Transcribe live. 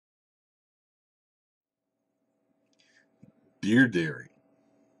Dear Dairy.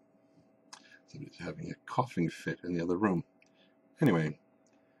 Somebody's having a coughing fit in the other room. Anyway,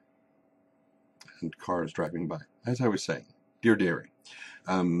 and cars driving by. As I was saying, Dear Dairy.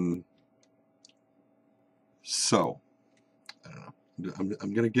 So, I don't know.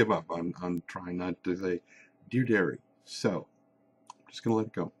 I'm going to give up on trying not to say Dear Dairy. So, I'm just going to let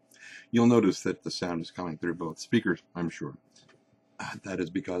it go. You'll notice that the sound is coming through both speakers, I'm sure. That is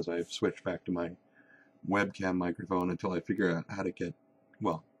because I've switched back to my webcam microphone until I figure out how to get,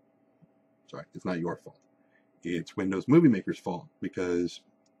 well, sorry, it's not your fault. It's Windows Movie Maker's fault, because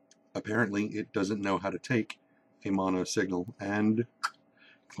apparently it doesn't know how to take a mono signal and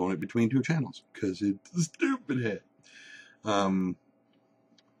clone it between two channels, because it's a stupid head.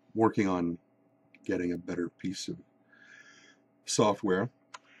 Working on getting a better piece of software.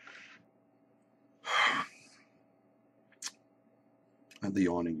 And the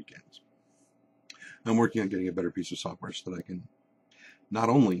yawning begins. I'm working on getting a better piece of software so that I can not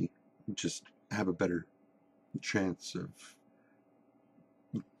only just have a better chance of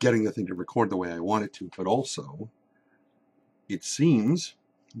getting the thing to record the way I want it to, but also it seems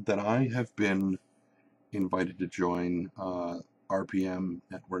that I have been invited to join RPM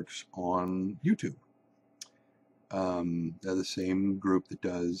Networks on YouTube. They're the same group that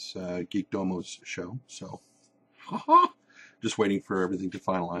does Geek Domo's show, so just waiting for everything to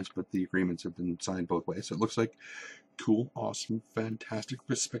finalize, but the agreements have been signed both ways, so it looks like cool, awesome, fantastic,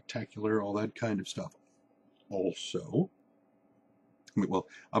 spectacular, all that kind of stuff. Also, I mean, well,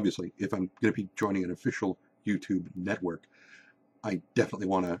 obviously, if I'm going to be joining an official YouTube network, I definitely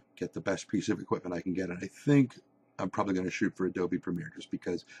want to get the best piece of equipment I can get, and I think I'm probably going to shoot for Adobe Premiere, just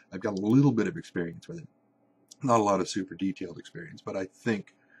because I've got a little bit of experience with it. Not a lot of super detailed experience, but I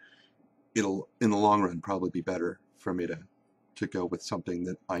think it'll, in the long run, probably be better for me to go with something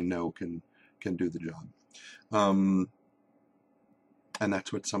that I know can do the job. And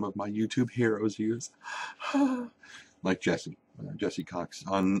that's what some of my YouTube heroes use. Like Jesse Cox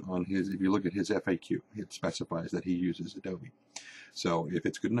on his, if you look at his FAQ, it specifies that he uses Adobe. So if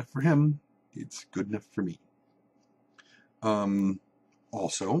it's good enough for him, it's good enough for me.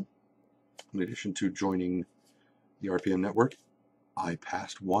 Also, in addition to joining the RPM network, I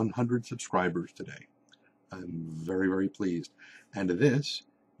passed 100 subscribers today. I'm very, very pleased. And this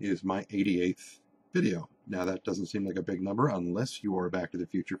is my 88th video. Now, that doesn't seem like a big number unless you are a Back to the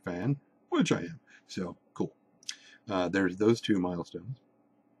Future fan, which I am. So, cool. There's those two milestones.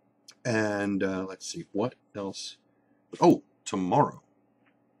 And let's see, what else? Oh, tomorrow,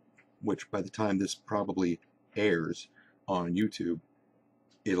 which by the time this probably airs on YouTube,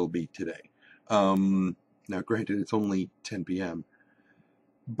 it'll be today. Now, granted, it's only 10 p.m.,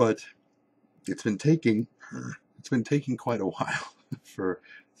 but it's been taking quite a while for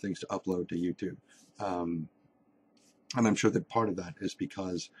things to upload to YouTube. And I'm sure that part of that is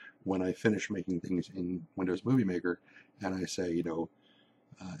because when I finish making things in Windows Movie Maker and I say, you know,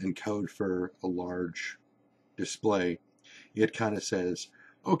 encode for a large display, it kind of says,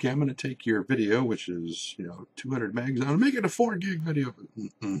 okay, I'm going to take your video, which is, you know, 200 megs, and I'll make it a 4 gig video.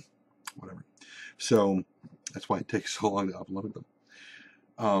 Whatever. So that's why it takes so long to upload them.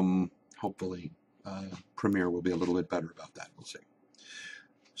 Hopefully, Premiere will be a little bit better about that. We'll see.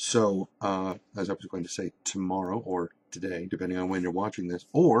 So, as I was going to say, tomorrow or today, depending on when you're watching this,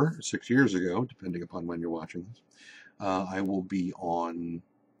 or 6 years ago, depending upon when you're watching this, I will be on,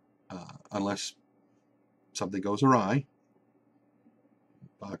 unless something goes awry.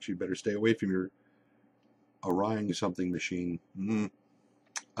 Box, you better stay away from your awrying something machine.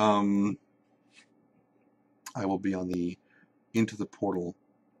 I will be on the Into the Portal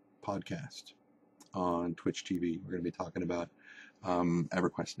podcast on Twitch TV. We're going to be talking about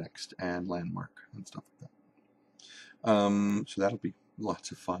EverQuest Next and Landmark and stuff like that. So that'll be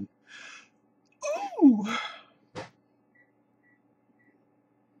lots of fun. Ooh!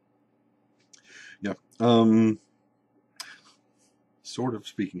 Yeah. Sort of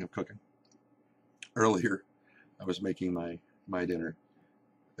speaking of cooking. Earlier, I was making my dinner.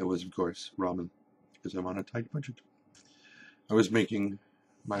 It was, of course, ramen, because I'm on a tight budget. I was making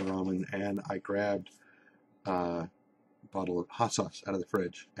my ramen, and I grabbed a bottle of hot sauce out of the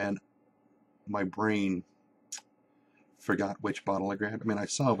fridge, and my brain forgot which bottle I grabbed. I mean, I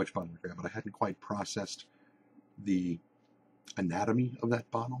saw which bottle I grabbed, but I hadn't quite processed the anatomy of that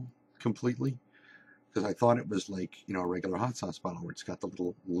bottle completely, because I thought it was like, you know, a regular hot sauce bottle where it's got the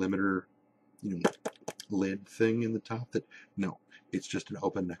little limiter, you know, lid thing in the top. That, no, it's just an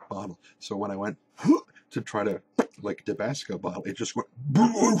open neck bottle. So when I went to try to, like a Tabasco bottle, it just went,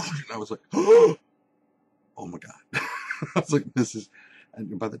 and I was like, oh my God. I was like, this is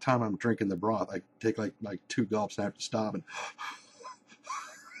And by the time I'm drinking the broth, I take like 2 gulps and I have to stop and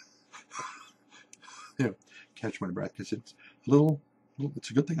catch my breath, because it's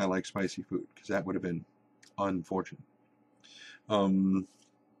it's a good thing I like spicy food, because that would have been unfortunate. What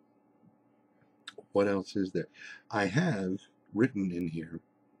else is there? I have written in here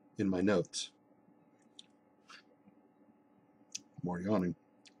in my notes. More yawning.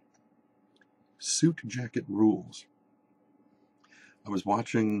 Suit jacket rules. I was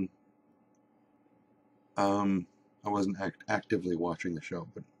watching. I wasn't actively watching the show,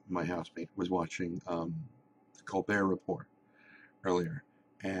 but my housemate was watching the Colbert Report earlier,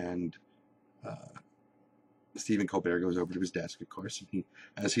 and Stephen Colbert goes over to his desk, of course, and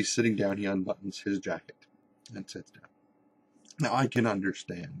as he's sitting down, he unbuttons his jacket and sits down. Now, I can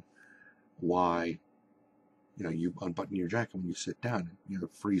understand why, you unbutton your jacket when you sit down.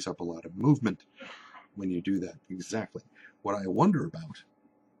 It frees up a lot of movement when you do that. Exactly. What I wonder about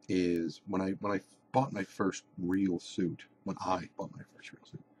is when I bought my first real suit,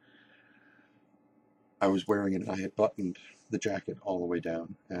 I was wearing it and I had buttoned the jacket all the way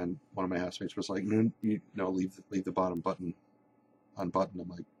down, and one of my housemates was like, no, leave the bottom button unbuttoned. I'm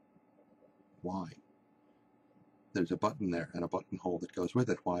like, why? There's a button there and a buttonhole that goes with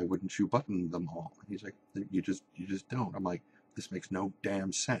it. Why wouldn't you button them all? And he's like, you just don't. I'm like, this makes no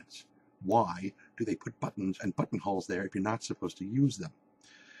damn sense. Why do they put buttons and buttonholes there if you're not supposed to use them?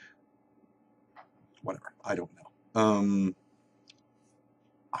 Whatever. I don't know.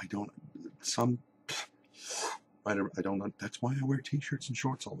 I don't know. That's why I wear t-shirts and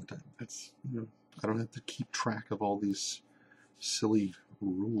shorts all the time. That's, I don't have to keep track of all these silly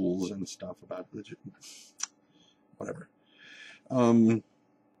rules and stuff about whatever. A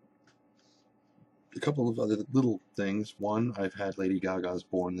couple of other little things. One, I've had Lady Gaga's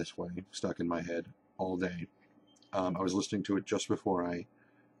Born This Way stuck in my head all day. I was listening to it just before I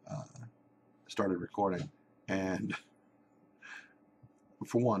started recording, and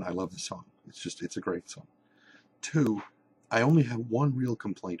for one, I love the song. It's a great song. Two, I only have one real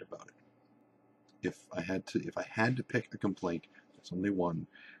complaint about it. If I had to pick a complaint, there's only one,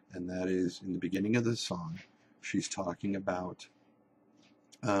 and that is in the beginning of the song, she's talking about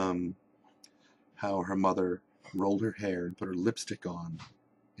how her mother rolled her hair and put her lipstick on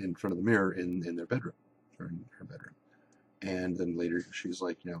in front of the mirror in their bedroom, or in her bedroom. And then later she's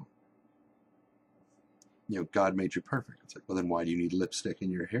like, God made you perfect. It's like, well, then why do you need lipstick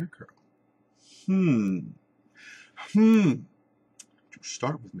in your hair curl?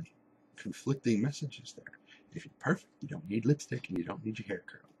 Start with me. Conflicting messages there. If you're perfect, you don't need lipstick and you don't need your hair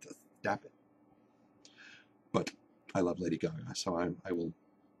curl. Just stop it. But I love Lady Gaga, so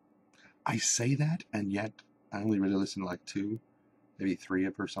I say that, and yet I only really listen to like 2, maybe 3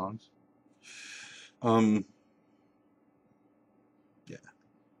 of her songs. Yeah,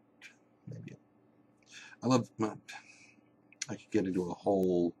 maybe. I could get into a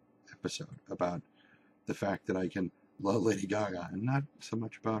whole episode about the fact that I can love Lady Gaga and not so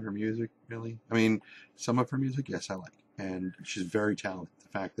much about her music, really. I mean, some of her music, yes, I like, and she's very talented. The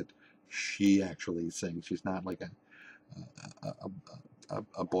fact that she actually sings, she's not like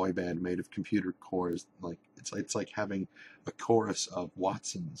a boy band made of computer cores. Like it's like having a chorus of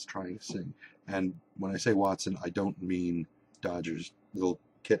Watsons trying to sing. And when I say Watson, I don't mean Dodger's little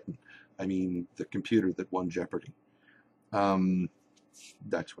kitten. I mean the computer that won Jeopardy.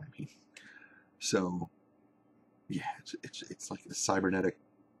 That's what I mean. So yeah, it's like a cybernetic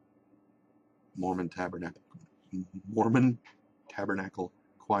Mormon Tabernacle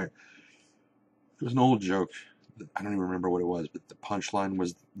Choir. It was an old joke. I don't even remember what it was, but the punchline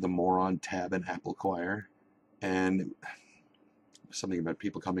was the Moron Tab and Apple Choir, and it was something about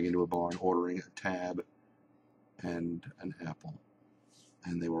people coming into a bar and ordering a tab and an apple,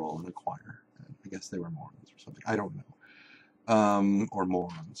 and they were all in a choir. And I guess they were Mormons or something. I don't know, or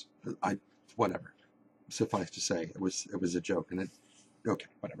morons. Whatever. Suffice to say, it was a joke, and okay,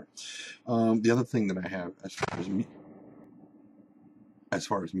 whatever. The other thing that I have as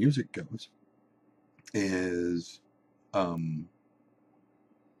far as music goes is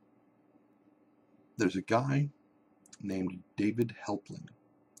there's a guy named David Helpling,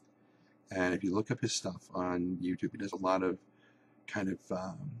 and if you look up his stuff on YouTube, he does a lot of kind of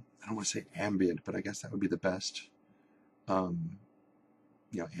I don't want to say ambient, but I guess that would be the best.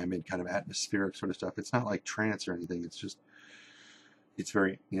 Ambient kind of atmospheric sort of stuff. It's not like trance or anything. It's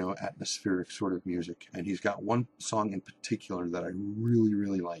very, atmospheric sort of music. And he's got one song in particular that I really,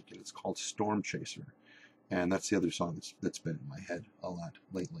 really like, and it's called Storm Chaser. And that's the other song that's been in my head a lot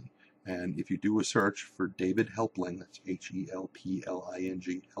lately. And if you do a search for David Helpling, that's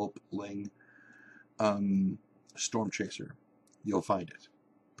Helpling, Storm Chaser, you'll find it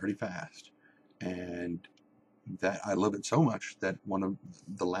pretty fast. And that I love it so much that one of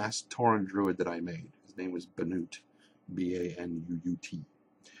the last Tauren druid that I made, his name was Banuut, Banuut.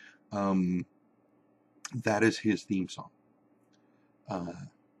 That is his theme song,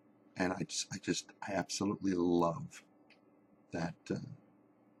 and I absolutely love that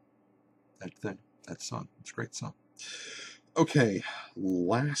that song. It's a great song. Okay,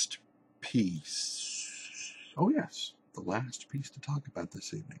 last piece. Oh yes, the last piece to talk about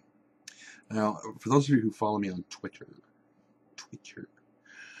this evening. Now, for those of you who follow me on Twitter,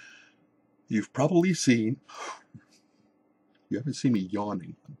 you've probably seen. You haven't seen me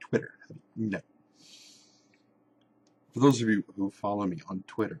yawning on Twitter, have you? No. For those of you who follow me on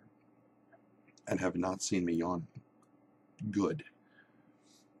Twitter and have not seen me yawning, good.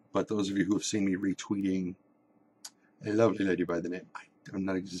 But those of you who have seen me retweeting a lovely lady by the name, I'm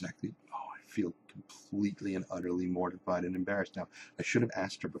not exactly, I feel completely and utterly mortified and embarrassed now. I should have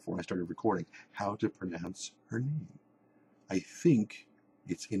asked her before I started recording how to pronounce her name. I think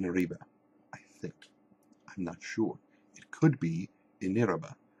it's Inariba. I think. I'm not sure. It could be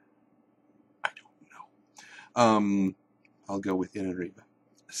Iniriba. I don't know. I'll go with Inariba.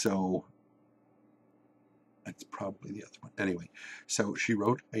 So that's probably the other one. Anyway, so she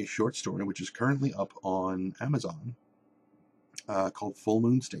wrote a short story which is currently up on Amazon called Full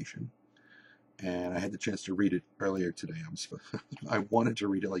Moon Station. And I had the chance to read it earlier today. I wanted to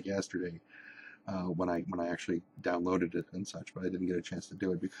read it like yesterday when I actually downloaded it and such, but I didn't get a chance to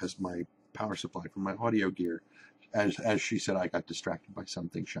do it because my power supply from my audio gear, as she said, I got distracted by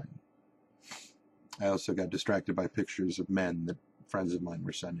something shiny. I also got distracted by pictures of men that friends of mine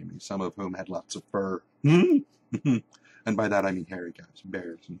were sending me, some of whom had lots of fur. And by that I mean hairy guys,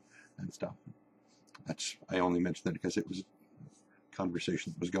 bears and stuff. I only mentioned that because it was a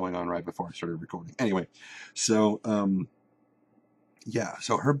conversation that was going on right before I started recording. Anyway, so yeah,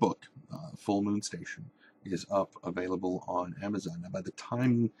 so her book, Full Moon Station, is up, available on Amazon. Now, by the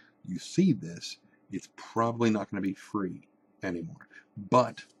time you see this, it's probably not going to be free anymore.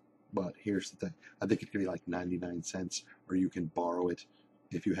 But here's the thing. I think it could be like 99 cents, or you can borrow it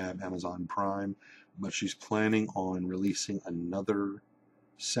if you have Amazon Prime. But she's planning on releasing another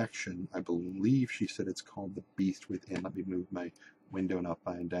section. I believe she said it's called The Beast Within. Let me move my window and I'll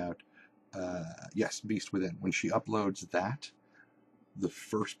find out. Yes, Beast Within. When she uploads that, the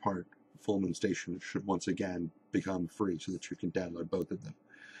first part, Full Moon Station, should once again become free so that you can download both of them.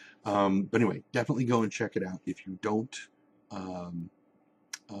 But anyway, definitely go and check it out. If you don't,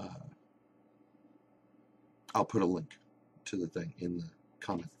 I'll put a link to the thing in the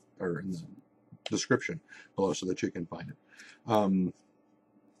comment or in the description below so that you can find it.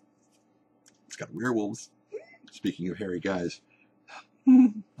 It's got werewolves. Speaking of hairy guys.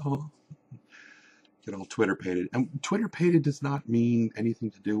 Oh, get all Twitter-pated. And Twitter-pated does not mean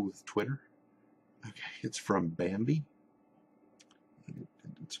anything to do with Twitter. Okay, it's from Bambi.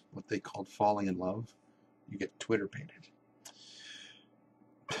 It's what they called falling in love. You get Twitter-pated.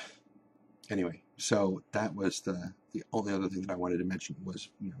 Anyway, so that was the only other thing that I wanted to mention was,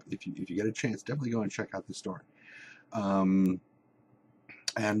 if you get a chance, definitely go and check out the story. Yeah,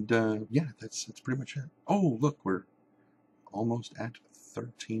 that's pretty much it. Oh, look, we're almost at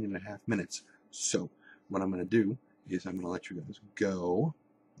 13 and a half minutes. So what I'm going to do is I'm going to let you guys go.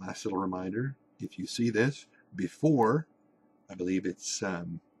 Last little reminder, if you see this before, I believe it's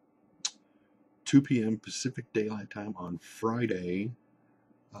 2 p.m. Pacific Daylight Time on Friday,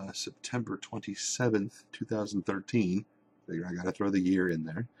 September 27th, 2013. Figure I got to throw the year in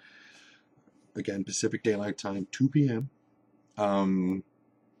there. Again, Pacific Daylight Time, 2 p.m.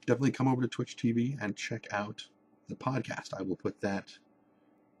 Definitely come over to Twitch TV and check out the podcast. I will put that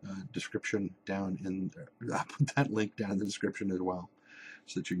description down in there. I'll put that link down in the description as well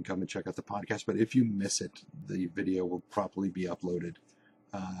so that you can come and check out the podcast. But if you miss it, the video will probably be uploaded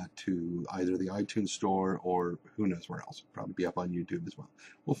to either the iTunes store or who knows where else. It'll probably be up on YouTube as well.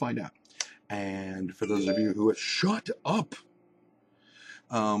 We'll find out. And for those of you who shut up,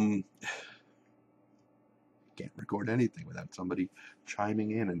 can't record anything without somebody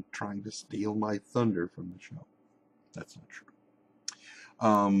chiming in and trying to steal my thunder from the show. That's not true.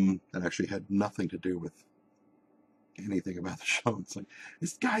 That actually had nothing to do with anything about the show. It's like,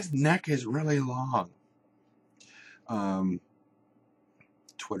 this guy's neck is really long.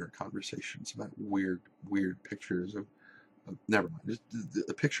 Twitter conversations about weird pictures of never mind. Just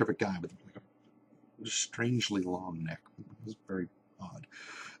a picture of a guy with like a strangely long neck. It was very odd.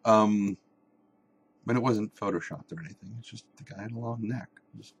 But it wasn't photoshopped or anything. It's just the guy had a long neck.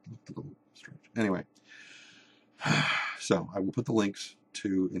 It just looked a little strange. Anyway, so I will put the links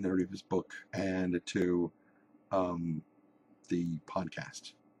to Inariba's book and to the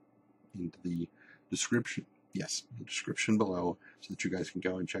podcast into the description. Yes, the description below, so that you guys can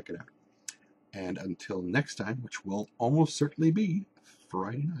go and check it out. And until next time, which will almost certainly be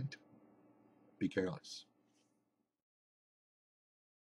Friday night, be careless.